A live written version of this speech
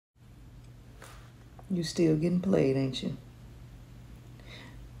You still getting played, ain't you?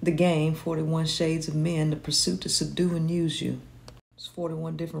 The game, 41 Shades of Men, the pursuit to subdue and use you. There's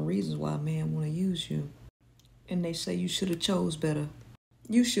 41 different reasons why a man want to use you. And they say you should have chose better.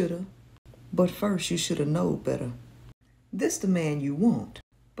 You should have. But first, you should have known better. This the man you want,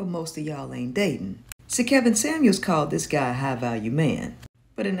 but most of y'all ain't dating. See, Kevin Samuels called this guy a high-value man.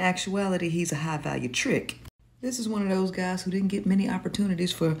 But in actuality, he's a high-value trick. This is one of those guys who didn't get many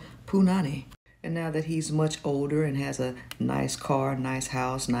opportunities for punani. And now that he's much older and has a nice car, nice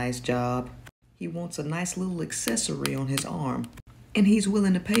house, nice job, he wants a nice little accessory on his arm. And he's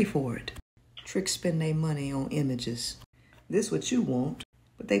willing to pay for it. Tricks spend their money on images. This what you want,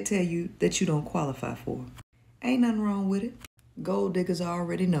 but they tell you that you don't qualify for. Ain't nothing wrong with it. Gold diggers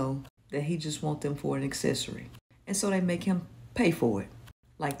already know that he just want them for an accessory. And so they make him pay for it,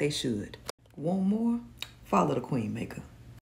 like they should. Want more? Follow the Queen Maker.